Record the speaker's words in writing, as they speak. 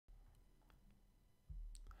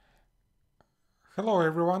Hello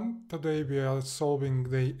everyone, today we are solving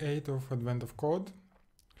day 8 of Advent of Code.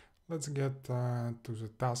 Let's get to the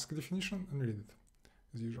task definition and read it,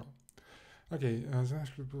 as usual. Okay,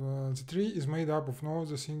 the tree is made up of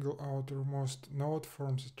nodes. A single outermost node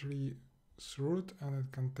forms the tree's root and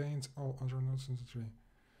it contains all other nodes in the tree.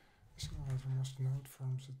 A single outermost node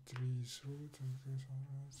forms the tree's root and contains all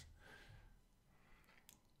nodes.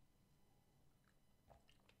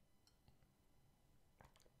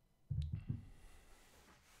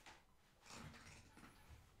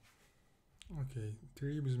 Okay,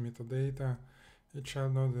 tree with metadata. Each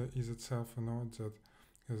child node is itself a node that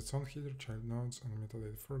has its own header, child nodes, and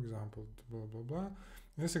metadata. For example, blah blah blah.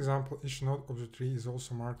 In this example, each node of the tree is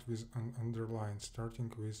also marked with an underline,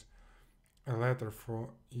 starting with a letter for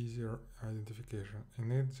easier identification.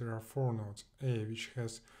 In it, there are 4 nodes: A, which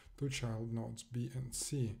has 2 child nodes, B and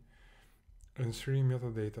C, and 3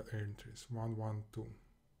 metadata entries: 1, 1, 2,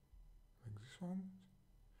 like this one.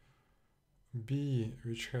 B,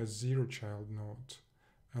 which has 0 child nodes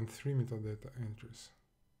and 3 metadata entries.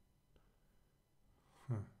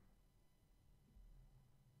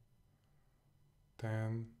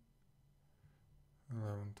 10,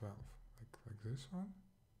 11, 12, like this one.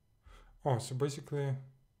 Oh, so basically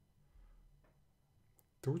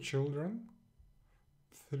 2 children,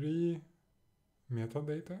 3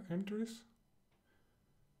 metadata entries,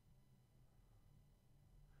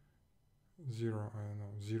 0, I don't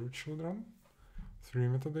know, 0 children, 3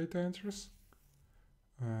 metadata entries,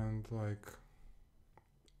 and like,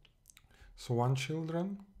 so 1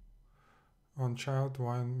 children, 1 child,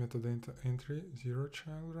 1 metadata entry, 0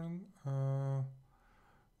 children, 1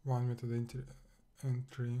 metadata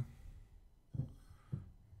entry,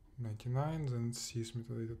 99, then C is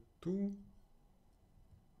metadata 2.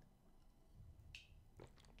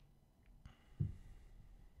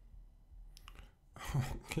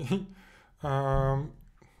 Okay.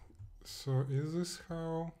 So is this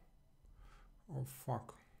how? Oh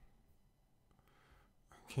fuck.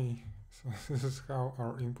 Okay. So this is how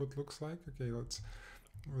our input looks like. Okay,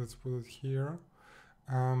 let's put it here.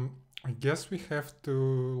 I guess we have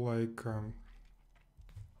to like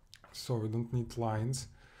so we don't need lines,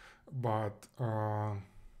 but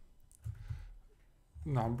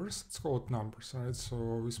numbers. Let's call it numbers, right? So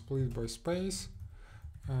we split by space,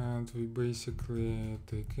 and we basically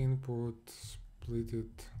take input, split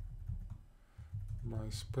it by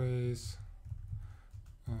space,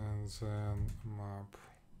 and then map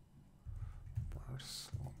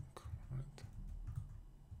parse long, right?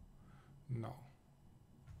 No,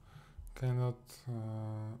 cannot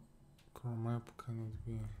cron map cannot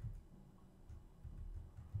be,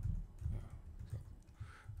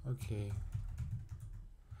 yeah, okay.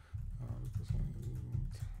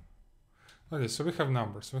 Okay, so we have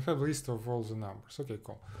numbers. We have a list of all the numbers. Okay,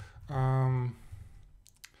 cool.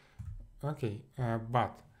 Okay,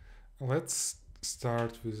 but let's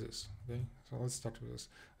start with this. Okay, so let's start with this.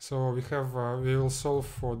 So we have we will solve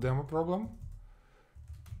for demo problem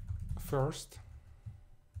first.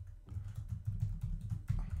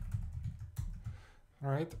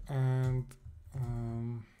 Right, and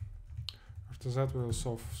after that we will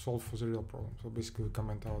solve for the real problem. So basically we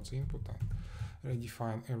comment out the input and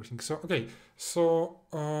redefine everything. So okay, so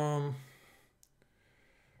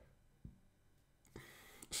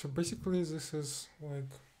so basically this is like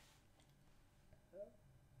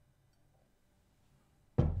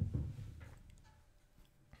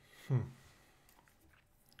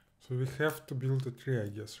so we have to build a tree, I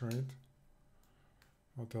guess, right?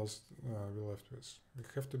 What else we left with? We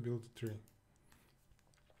have to build a tree.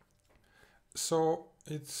 So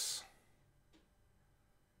it's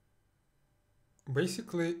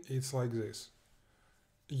basically it's like this.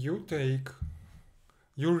 You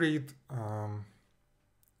read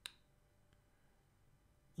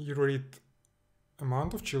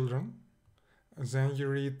amount of children, then you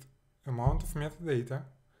read amount of metadata,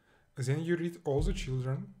 then you read all the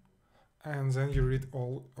children, and then you read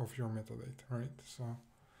all of your metadata, right?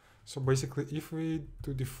 So basically if we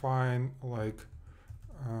to define like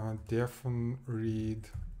def on read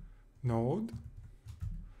node,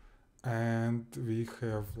 and we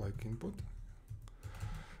have like input,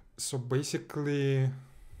 so basically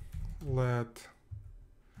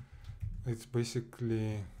it's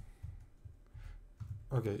basically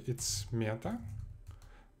okay, it's meta,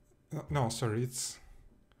 no sorry, it's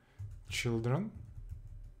children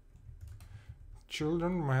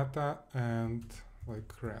meta and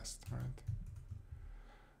like rest, right?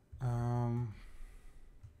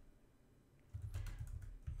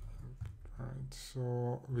 Right,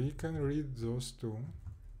 so we can read those two.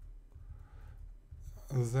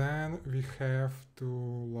 Then we have to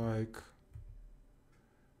like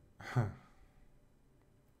And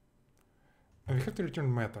we have to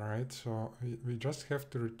return meta, right? So we just have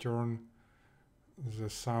to return the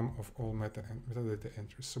sum of all metadata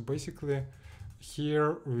entries. So basically,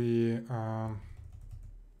 here we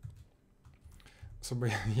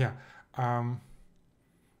yeah.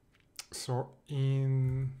 So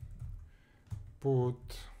input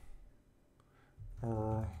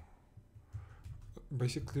or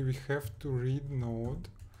basically we have to read node.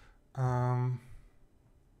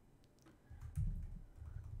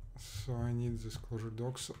 So I need this closure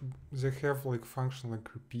docs. They have like function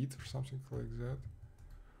like repeat or something like that.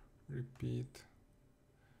 Repeat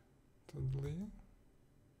totally.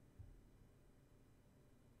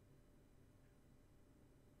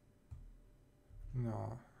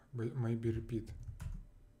 No, but maybe repeat.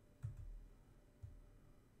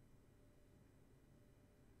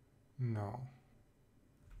 No.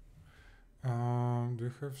 Do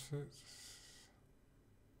you have this?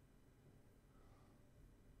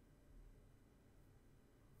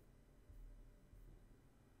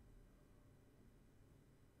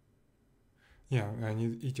 Yeah, I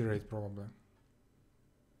need iterate probably.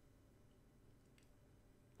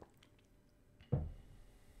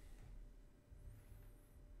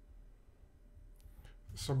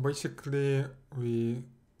 So basically we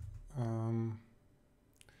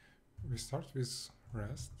start with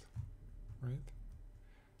rest, right?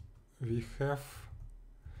 We have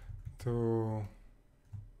to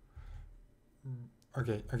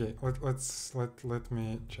okay, let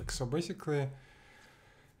me check. So basically,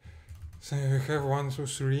 so we have 1, 2,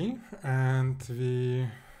 3, and we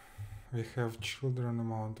have children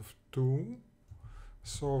amount of 2.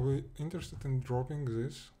 So we're interested in dropping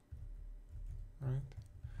this, right?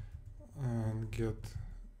 And get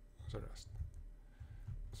the rest.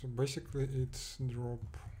 So basically it's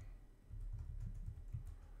drop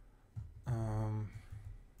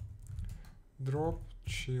drop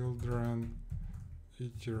children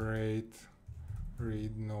iterate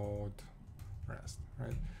read node rest,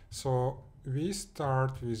 right? So we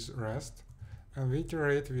start with rest and we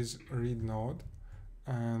iterate with read node,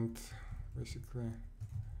 and basically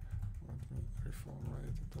let me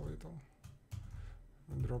reformulate it a little.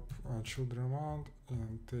 Drop children amount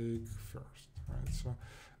and take first, right? So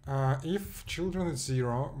if children is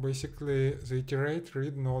 0, basically the iterate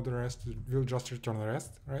read node rest will just return the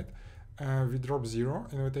rest, right? We drop 0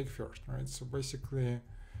 and we take first, right? So basically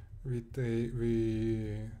we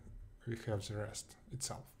have the rest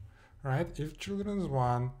itself, right? If children is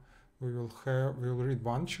 1, we'll read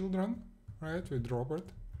 1 children, right? We drop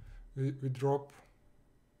it. We drop.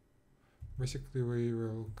 Basically we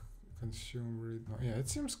will consume read node. Yeah, it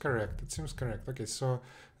seems correct. It seems correct. Okay, so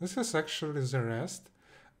this is actually the rest.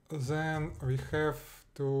 Then we have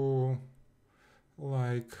to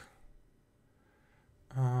like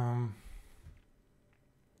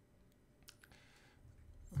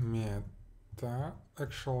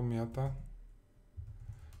actual meta.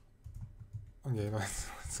 Okay,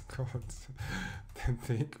 let's call it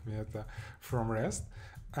take meta from rest,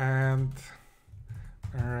 and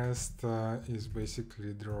rest is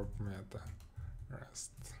basically drop meta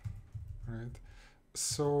rest, right?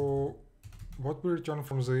 So what we return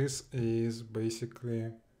from this is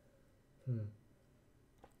basically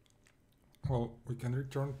well, we can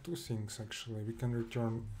return 2 things actually. We can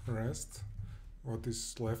return rest, what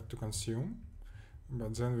is left to consume,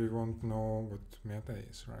 but then we won't know what meta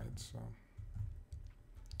is, right? So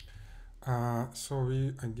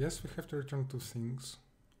I guess we have to return 2 things.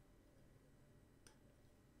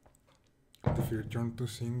 And if we return 2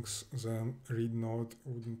 things, then read node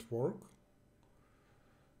wouldn't work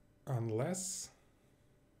unless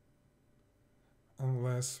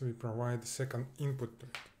we provide the second input to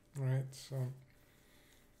it, right? So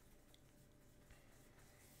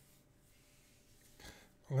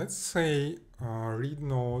let's say read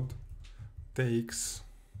node takes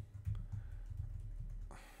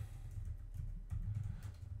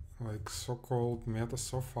like so-called meta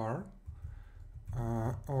so far.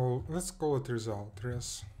 Let's call it result.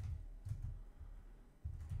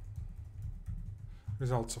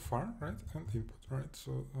 Result so far, right? And input, right?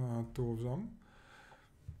 So 2 of them.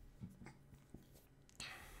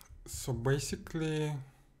 So basically,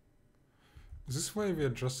 this way we are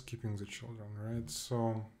just keeping the children, right?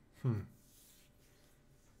 So,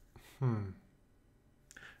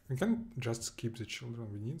 we can't just keep the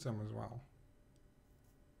children, we need them as well.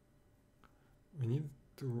 We need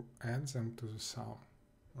to add them to the sum,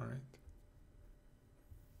 right?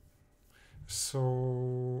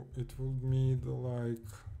 So it would mean like,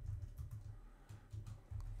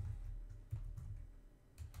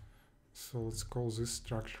 so let's call this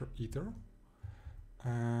structure iter,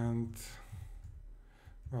 And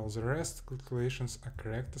well, the rest calculations are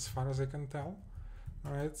correct as far as I can tell.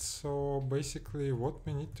 Right, so basically what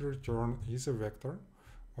we need to return is a vector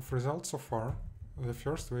of results so far. The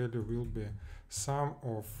first value will be sum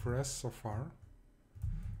of rest so far,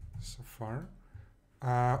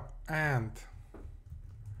 and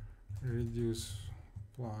reduce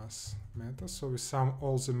plus meta. So we sum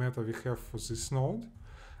all the meta we have for this node,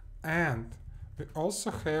 and we also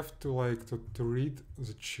have to to read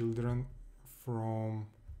the children from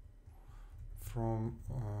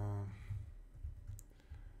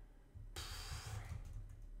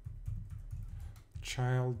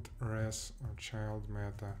child res or child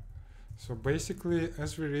meta. So basically,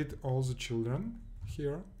 as we read all the children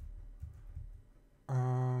here,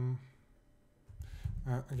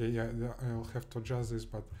 okay, yeah, I'll have to adjust this,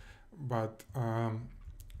 but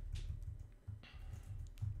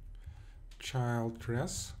child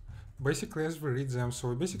res, basically as we read them,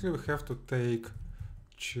 so basically we have to take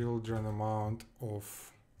children amount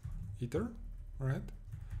of iter, right?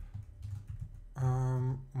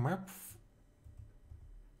 Map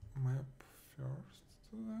first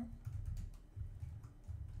to that.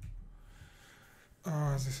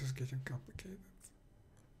 Oh, this is getting complicated.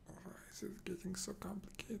 Why is it getting so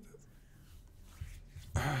complicated?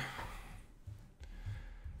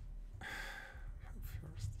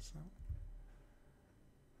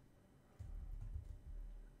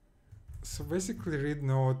 So basically read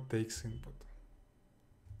node takes input,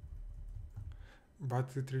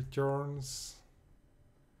 but it returns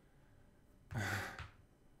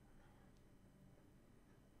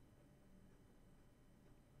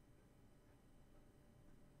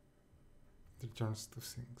returns two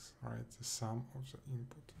things, right? The sum of the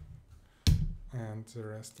input and the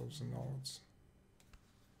rest of the nodes.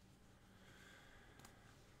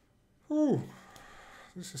 Ooh,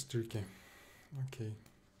 this is tricky. Okay,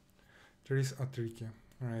 trees are tricky,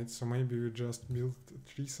 right? So maybe we just build a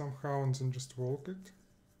tree somehow and then just walk it.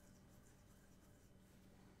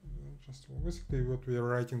 Just basically what we are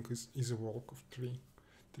writing is a walk of tree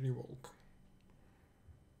walk.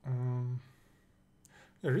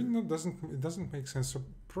 Yeah, really not doesn't make sense. So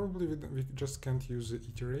probably we just can't use the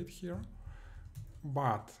iterate here.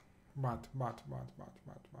 But.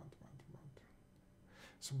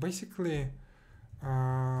 So basically,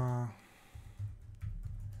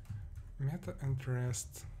 meta and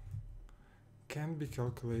rest can be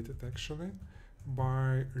calculated actually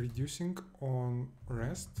by reducing on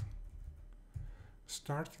rest,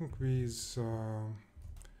 starting with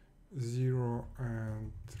 0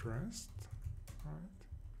 and rest, right?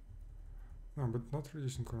 No, but not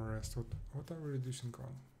reducing on rest. What are we reducing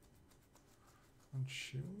on? On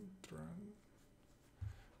children.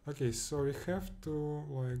 Okay, so we have to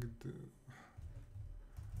like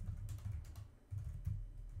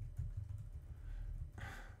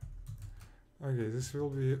okay, this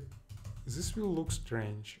will look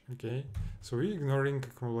strange. Okay, so we're ignoring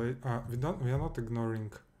accumulate. We are not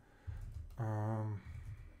ignoring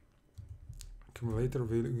accumulator.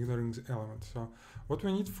 We're ignoring the element. So what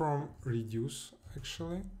we need from reduce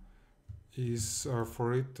actually is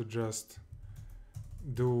for it to just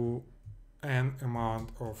do n amount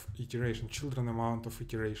of iteration, children amount of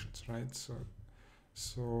iterations, right? So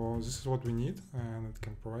this is what we need, and it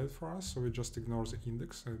can provide for us. So we just ignore the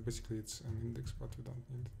index. Basically, it's an index, but we don't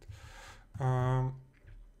need it.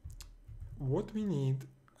 What we need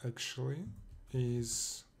actually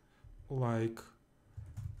is like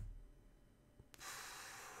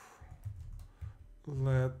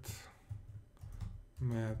let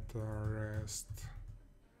meta rest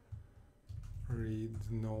read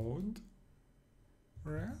node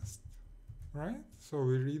rest, right? So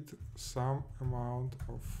we read some amount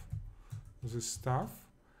of this stuff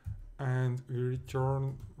and we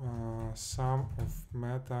return sum of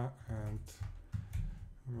meta and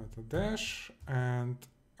meta dash and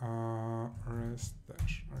rest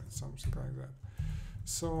dash, right? Something like that.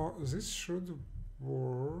 So this should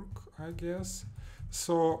work, I guess.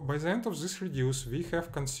 So by the end of this reduce, we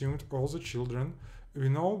have consumed all the children. We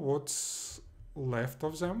know what's left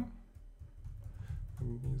of them,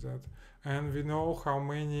 and we know how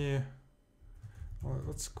many, well,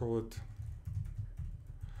 let's call it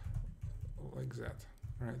like that,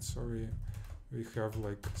 right? So we have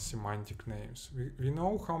like semantic names. We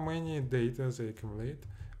know how many data they accumulate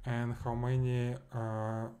and how many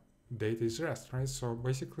data is rest, right? So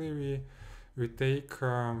basically we take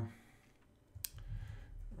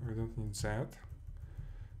we don't need that.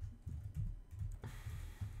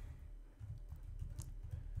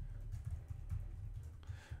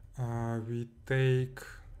 We take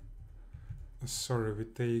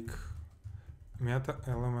meta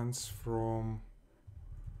elements from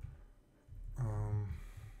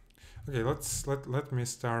okay, let me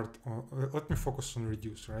start on, let me focus on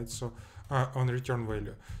reduce, right? So on return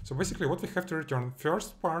value. So basically what we have to return,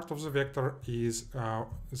 first part of the vector is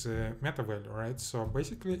the meta value, right? So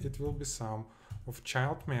basically it will be sum of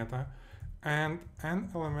child meta and n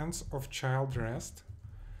elements of child rest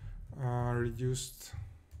reduced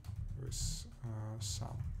with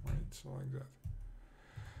sum, right? So like that.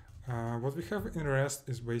 What we have in rest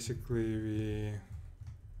is basically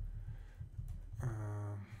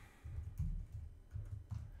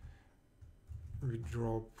we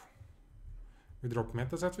drop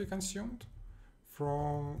meta that we consumed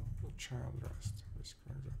from child rest,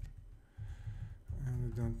 basically like that. And we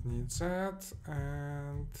don't need that.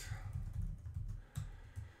 And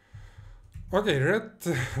okay,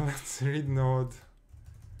 let's read node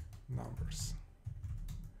numbers.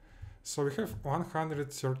 So we have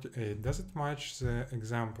 138. Does it match the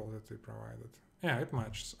example that we provided? Yeah, it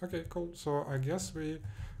matches. Okay, cool. So I guess we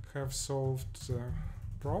have solved the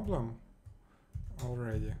problem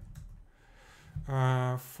already.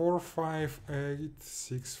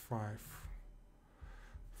 45865.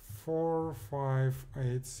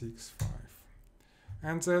 45865.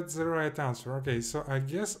 And that's the right answer. Okay, so I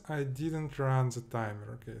guess I didn't run the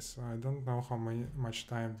timer. Okay, so I don't know how much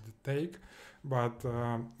time it take, but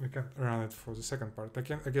we can run it for the second part. I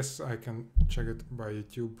guess I can check it by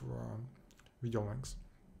YouTube video links.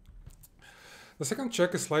 The second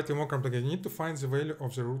check is slightly more complicated. You need to find the value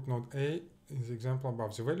of the root node A in the example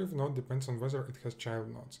above. The value of the node depends on whether it has child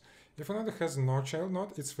nodes. If a node has no child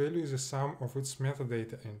node, its value is the sum of its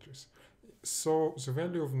metadata entries. So the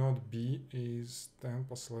value of node B is 10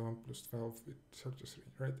 plus 11 plus 12 with 33,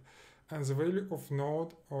 right? And the value of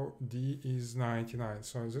node D is 99.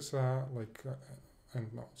 So these are like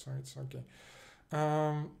end nodes, right? So, okay.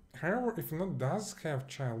 However, if a node does have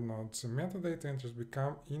child nodes, the metadata entries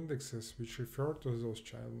become indexes which refer to those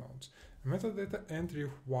child nodes. Metadata entry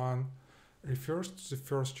 1 refers to the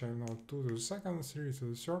first child node, 2 to the second, 3 to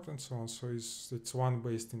the third, and so on. So it's one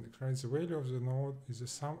based index, right? The value of the node is the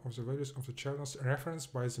sum of the values of the child nodes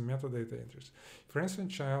referenced by the metadata entries. For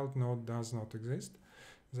instance, child node does not exist,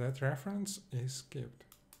 that reference is skipped.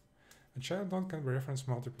 A child node can be referenced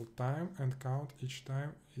multiple times and count each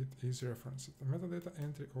time it is referenced. The metadata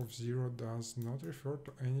entry of 0 does not refer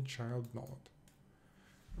to any child node.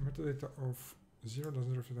 The metadata of 0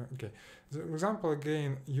 doesn't refer to... Okay. The example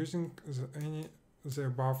again, using the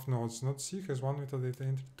above nodes. Node C has one metadata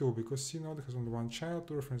entry 2 because C node has only one child.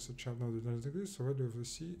 2 references to child node that doesn't exist, so value of the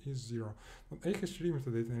C is 0. Node A has 3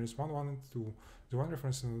 metadata entries 1, 1, and 2. The one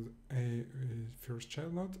reference to node A is first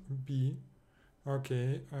child node, B.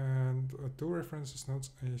 Okay, and 2 references nodes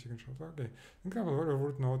A second child. Okay, example value of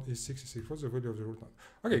root node is 66. What's the value of the root node?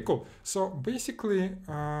 Okay, cool. So basically,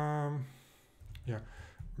 yeah,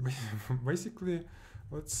 basically,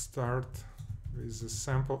 let's start with the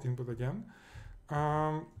sample input again.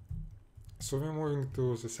 So we're moving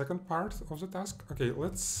to the second part of the task. Okay,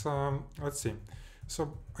 let's see.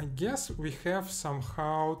 So I guess we have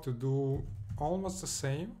somehow to do almost the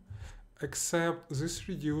same, except this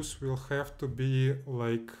reduce will have to be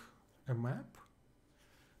like a map.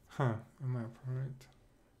 A map, right?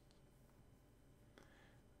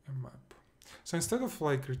 A map. So instead of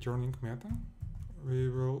like returning meta, we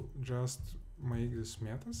will just make this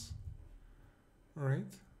metas,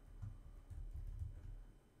 right?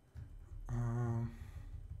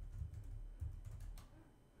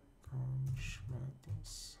 Conch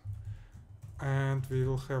metas. And we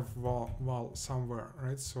will have val somewhere,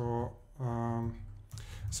 right? So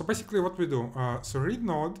so basically what we do, so read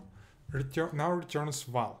node now returns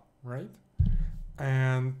val, right?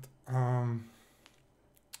 And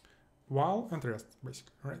val and rest,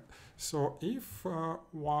 basically, right? So if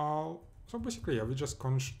val, so basically, yeah, we just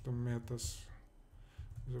conch the metas,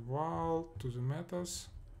 the val to the metas,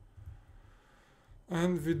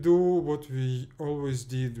 and we do what we always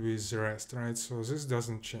did with rest, right? So this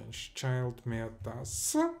doesn't change. Child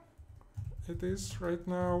metas, it is right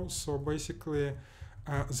now. So basically,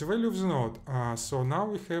 the value of the node. So now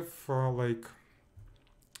we have like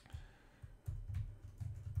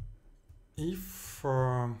if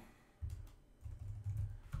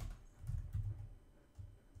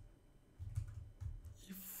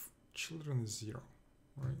children is 0,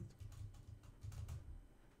 right?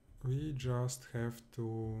 We just have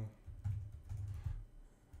to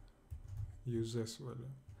use this value.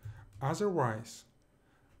 Otherwise,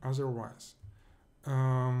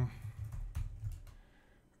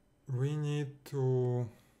 we need to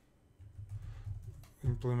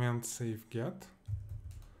implement save get.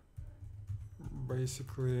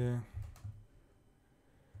 Basically,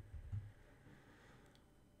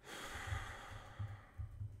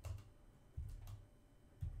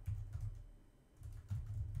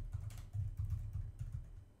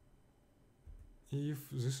 if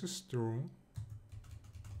this is true,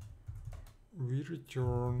 we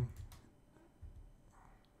return,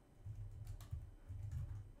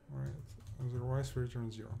 right, otherwise we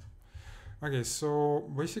return 0. Okay, so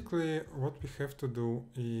basically what we have to do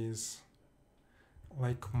is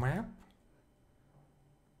like map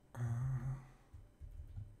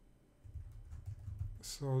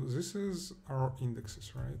so this is our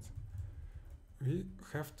indexes, right? We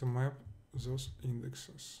have to map those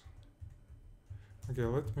indexes. Okay,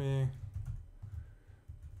 let me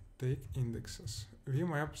take indexes. We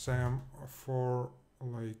map them for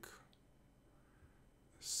like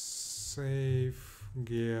save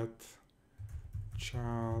get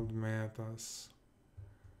child metas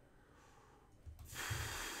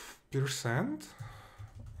 %,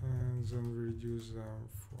 and then we reduce them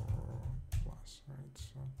for plus, right?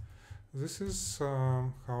 So this is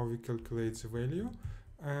how we calculate the value,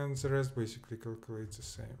 and the rest basically calculates the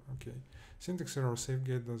same. Okay, syntax error save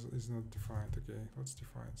get is not defined. Okay, let's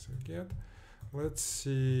define save get. Let's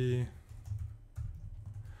see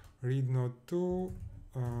read node 2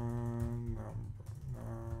 numbers,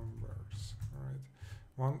 right?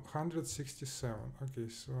 167. Okay,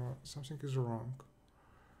 so something is wrong.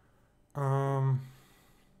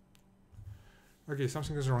 Okay,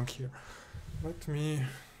 something is wrong here. Let me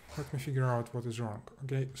figure out what is wrong.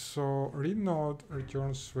 Okay, so read node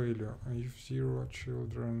returns value if 0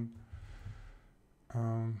 children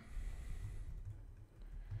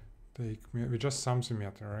we just sum the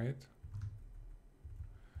meta, right?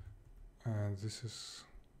 And this is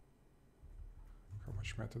how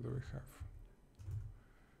much meta do we have?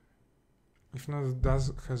 If node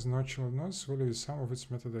has no child nodes, value is sum of its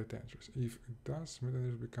metadata entries. If it does,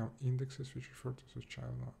 metadata become indexes which refer to the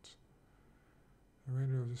child nodes. The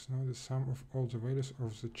value of this node is sum of all the values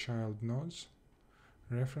of the child nodes,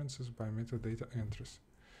 references by metadata entries.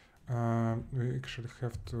 We actually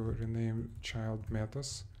have to rename child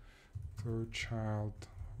metas to child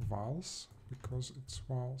vals because it's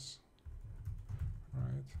vals,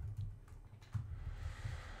 right?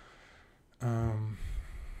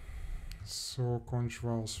 So conj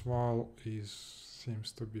vals val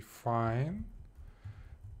seems to be fine,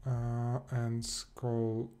 and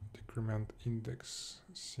scroll decrement index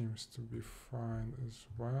seems to be fine as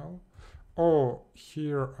well. Oh,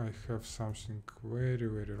 here I have something very,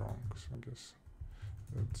 very wrong. So I guess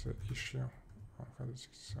that's the issue.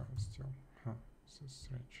 167 still. Huh, this is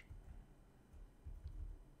strange.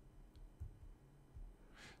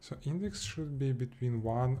 So index should be between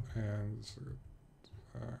 1 and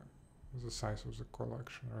the size of the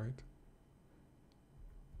collection, right?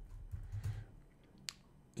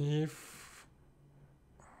 If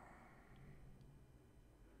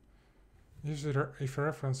a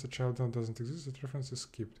reference to child node doesn't exist, that reference is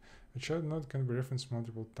skipped. A child node can be referenced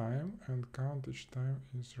multiple times and count each time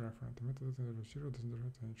is referent. The metadata of 0 doesn't refer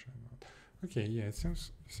to any child node. Okay, yeah, it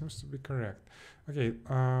seems to be correct. Okay,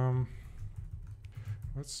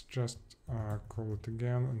 let's just call it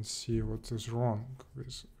again and see what is wrong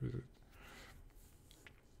with it.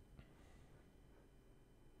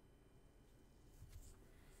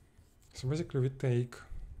 So basically we take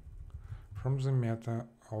from the meta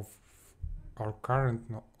of our current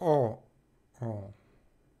node. Oh.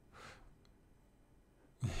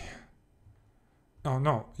 Yeah. Oh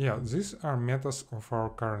no, yeah, these are metas of our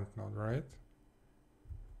current node, right?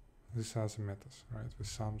 These are the metas, right? We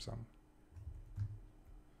sum them.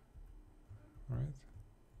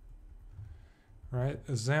 Right?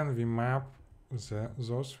 Then we map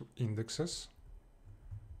those indexes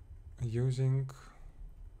using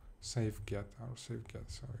save get, our save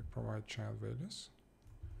get. So we provide child values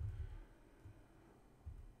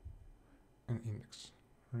and index,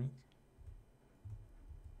 right?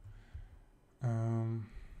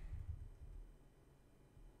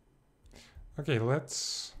 Okay,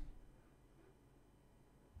 let's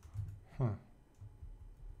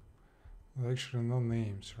there's actually no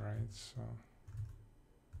names, right? So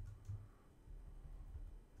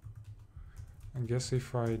I guess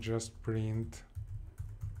if I just print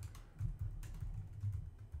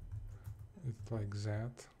it like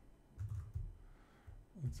that,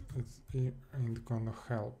 it ain't gonna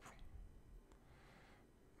help.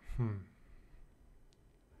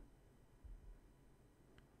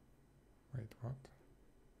 Wait, what?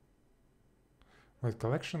 Wait,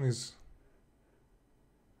 collection is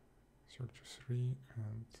 33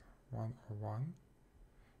 and 101,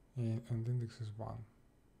 and index is 1,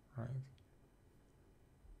 right?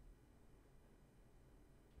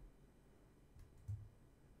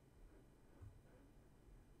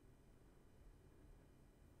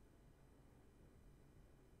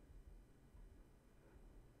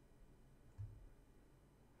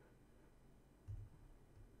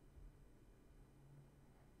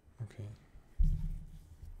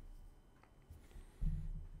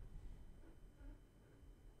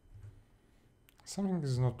 something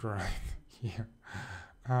is not right here.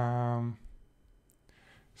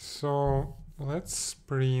 So let's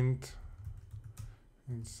print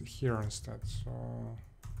it's here instead. So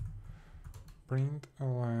print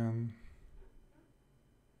ln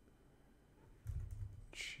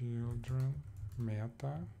children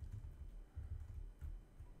meta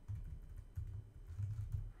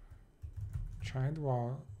child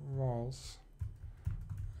vowels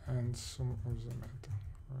and sum of the meta.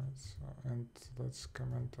 Right, so and let's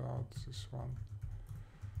comment out this one.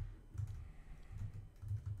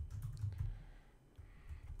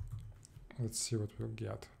 Let's see what we'll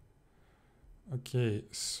get. Okay,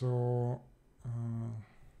 so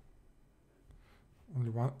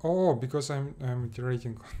only one. Oh, because I'm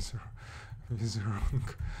iterating on with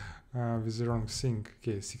the wrong thing.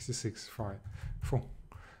 Okay, 66 5. Phew.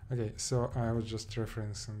 Okay, so I was just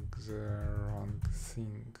referencing the wrong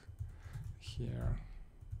thing here.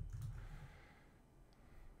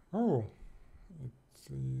 Oh, it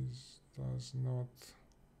does not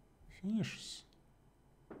finish.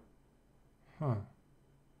 Huh.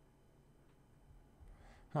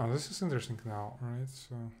 Oh, this is interesting now, right?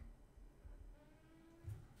 So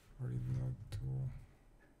read node 2.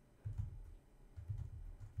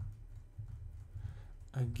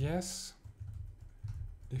 I guess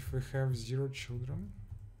if we have 0 children,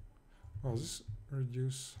 well, this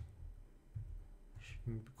reduce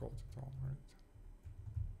shouldn't be called at all, right?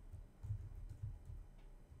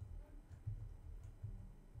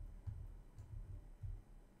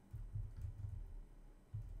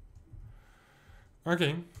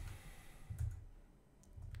 Okay.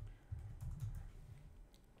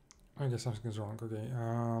 I guess something is wrong. Okay,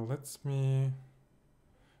 let me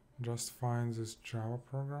just find this Java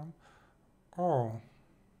program. Oh,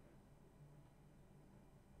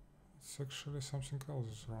 it's actually something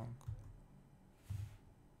else is wrong.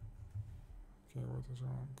 Okay, what is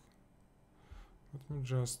wrong? Let me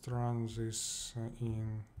just run this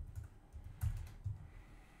in.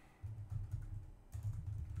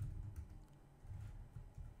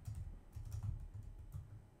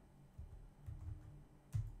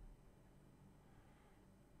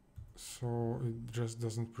 So it just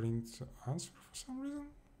doesn't print answer for some reason?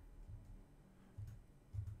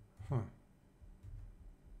 Huh.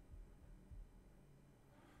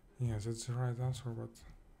 Yeah, that's the right answer, but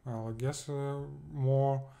well, I guess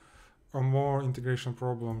more integration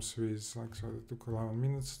problems with, like, so it took 11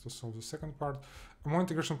 minutes to solve the second part. More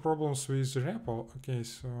integration problems with REPL. Okay,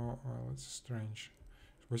 so well, it's strange.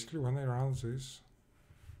 Basically, when I run this,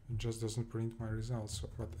 it just doesn't print my results. So,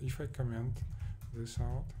 but if I comment this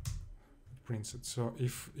out, it prints it. So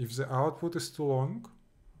if the output is too long,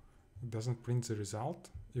 it doesn't print the result,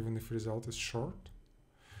 even if the result is short.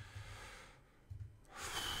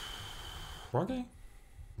 Okay.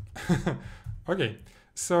 Okay,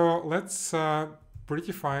 so let's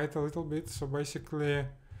prettify it a little bit. So basically,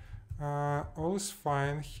 all is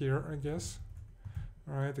fine here, I guess,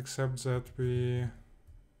 right? Except that we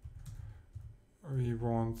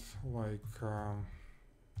want, like,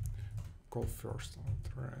 call first on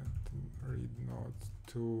thread and read node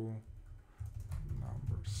 2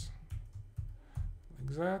 numbers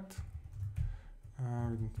like that. We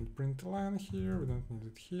don't need println here. We don't need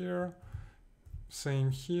it here.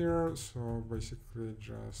 Same here. So basically,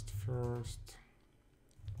 just first.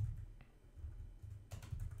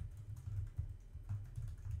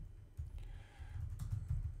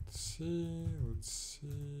 Let's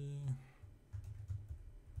see.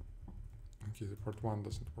 Okay, the part 1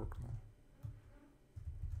 doesn't work now.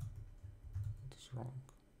 What is wrong?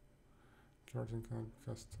 Character cannot be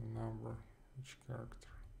cast a number. Which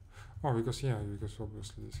character? Oh, because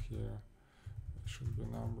obviously this here should be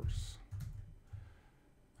numbers.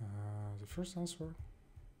 The first answer,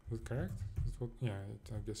 is it correct? Is what? Yeah,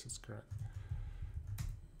 I guess it's correct.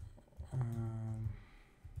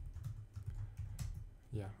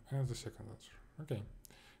 Yeah, and the second answer. Okay,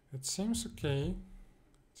 it seems okay.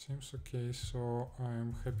 So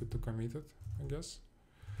I'm happy to commit it, I guess.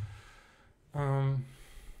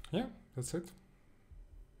 Yeah, that's it.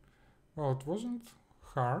 Well, it wasn't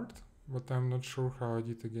hard, but I'm not sure how I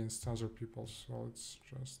did against other people. So let's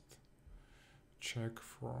just check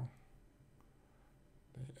for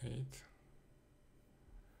day 8.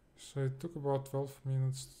 So it took about 12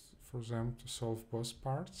 minutes for them to solve both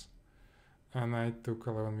parts, and I took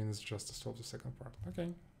 11 minutes just to solve the second part.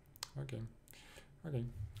 Okay.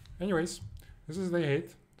 Anyways, this is day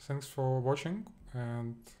 8. Thanks for watching,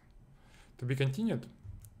 and to be continued.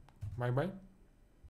 Bye bye.